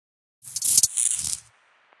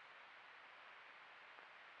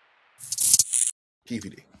Keefe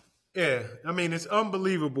D. Yeah, I mean, it's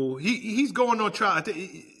unbelievable. He's going on trial.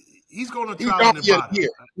 He's going on trial in Nevada.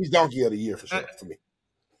 He's donkey of the year for sure for me.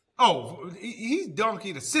 Oh, he's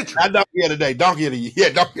donkey of the century. Not donkey of the day, donkey of the year. Yeah,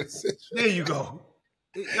 donkey of the century. There you go.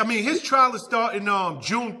 I mean, his trial is starting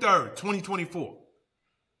June 3rd, 2024.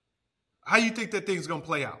 How you think that thing's gonna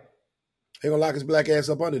play out? They're gonna lock his black ass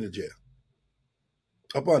up under the jail.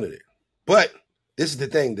 Up under there. But this is the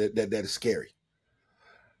thing that is scary.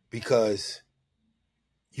 Because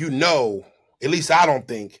at least I don't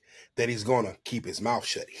think that he's gonna keep his mouth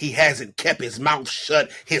shut. He hasn't kept his mouth shut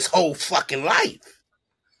his whole fucking life.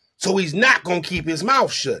 So he's not going to keep his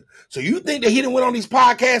mouth shut. So you think that he done went on these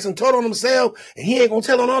podcasts and told on himself and he ain't going to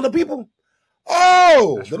tell on other people?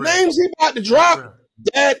 Oh, that's the real. Names he about to drop,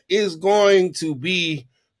 that is going to be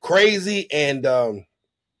crazy. And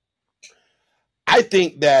I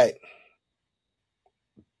think that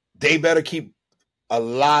they better keep a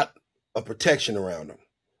lot of protection around him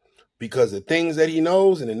because the things that he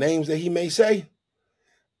knows and the names that he may say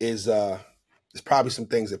is probably some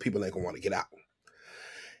things that people ain't going to want to get out.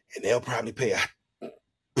 And they'll probably pay a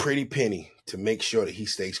pretty penny to make sure that he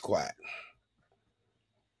stays quiet.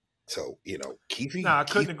 So, Keefe. I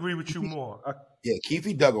couldn't agree with you more.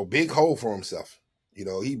 Keefe dug a big hole for himself. He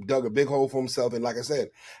dug a big hole for himself. And like I said,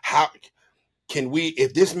 how can we,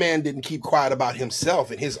 if this man didn't keep quiet about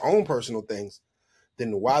himself and his own personal things,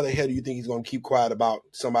 then why the hell do you think he's going to keep quiet about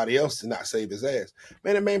somebody else to not save his ass?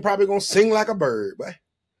 Man, that man probably going to sing like a bird, boy.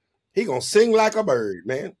 He going to sing like a bird,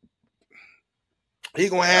 man. He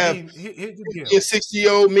gonna have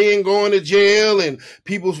 60-year-old men going to jail and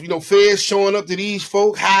people, feds showing up to these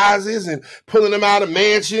folk houses and pulling them out of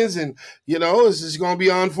mansions, and it's just gonna be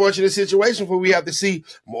an unfortunate situation where we have to see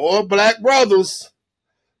more black brothers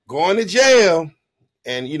going to jail.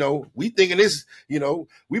 And we thinking this,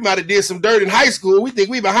 we might have did some dirt in high school. We think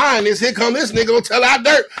we behind this. Here come this nigga gonna tell our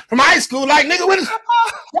dirt from high school. Like, nigga, what is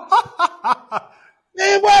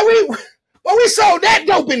man? Boy, we sold that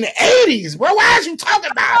dope in the 80s, bro. Why is you talking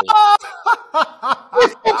about it?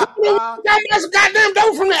 Y'all some goddamn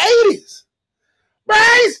dope from the 80s. Bro,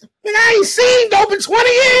 I ain't seen dope in 20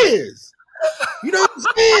 years. You know what I'm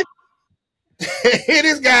saying? Here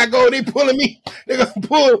this guy go, they pulling me. They gonna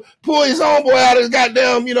pull his homeboy out of his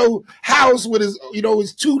goddamn, house with his,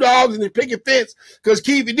 his two dogs and his picket fence because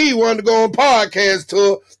Keefe D wanted to go on podcast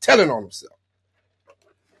tour telling on himself.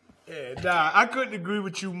 Yeah, I couldn't agree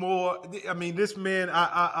with you more. I mean, this man,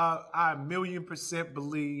 I 1,000,000%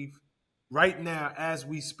 believe right now as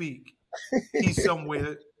we speak, he's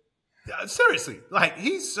somewhere. Seriously, like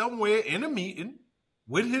he's somewhere in a meeting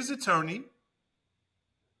with his attorney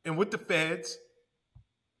and with the feds,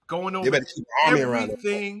 going over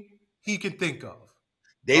everything he can think of.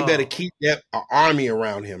 They better keep an army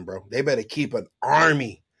around him, bro. They better keep an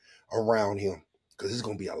army around him because there's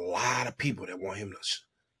gonna be a lot of people that want him to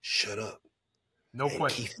shut up. No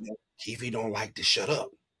question. Keefe don't like to shut up.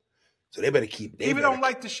 So they better keep. Keefe don't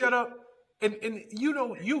like to shut up. And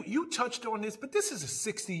you touched on this, but this is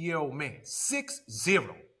a 60-year-old man. 60.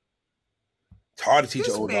 It's hard to teach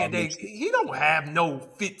an old man. He don't have no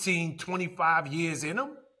 15, 25 years in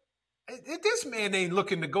him. This man ain't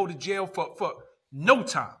looking to go to jail for no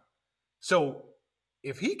time. So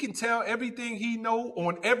if he can tell everything he know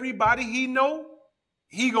on everybody he know,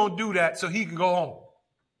 he gonna do that so he can go home.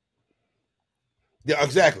 Yeah,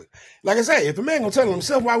 exactly. Like I say, if a man gonna tell on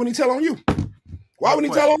himself, why wouldn't he tell on you? Why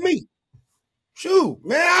wouldn't he tell on me? Shoot,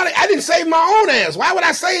 man, I didn't save my own ass. Why would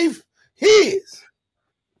I save his?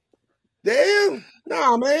 Damn.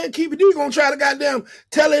 Nah, man, Keefe D gonna try to goddamn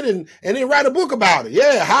tell it and then write a book about it.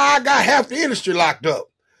 Yeah, how I got half the industry locked up.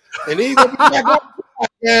 And then he's gonna be back on the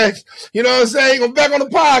podcast. You know what I'm saying? He gonna be back on the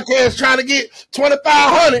podcast trying to get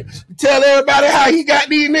 2,500 to tell everybody how he got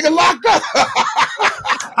these niggas locked up.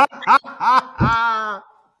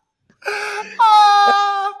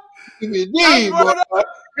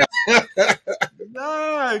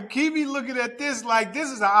 Nah, Keefe looking at this like this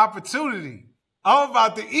is an opportunity. I'm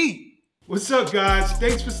about to eat. What's up, guys?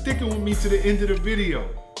 Thanks for sticking with me to the end of the video.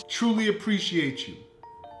 Truly appreciate you.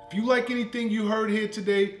 If you like anything you heard here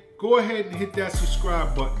today, go ahead and hit that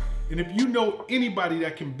subscribe button. And if you know anybody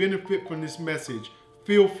that can benefit from this message,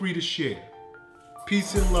 feel free to share.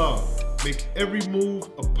 Peace and love. Make every move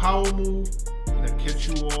a power move. And I'll catch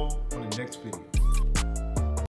you all on the next video.